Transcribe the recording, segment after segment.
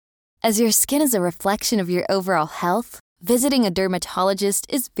As your skin is a reflection of your overall health, visiting a dermatologist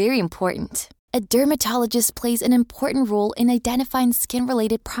is very important. A dermatologist plays an important role in identifying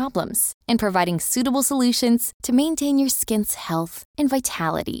skin-related problems and providing suitable solutions to maintain your skin's health and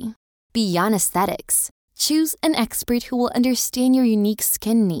vitality. Beyond aesthetics, choose an expert who will understand your unique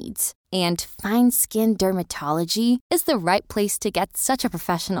skin needs, and Fine Skin Dermatology is the right place to get such a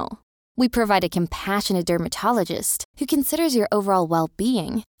professional. We provide a compassionate dermatologist who considers your overall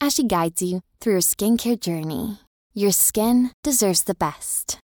well-being as she guides you through your skincare journey. Your skin deserves the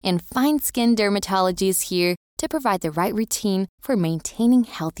best, and Fine Skin Dermatology is here to provide the right routine for maintaining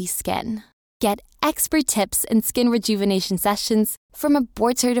healthy skin. Get expert tips and skin rejuvenation sessions from a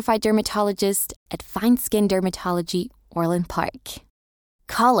board-certified dermatologist at Fine Skin Dermatology, Orland Park.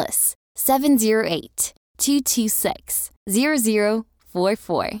 Call us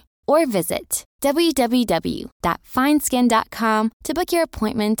 708-226-0044 or visit www.fineskin.com to book your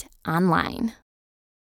appointment online.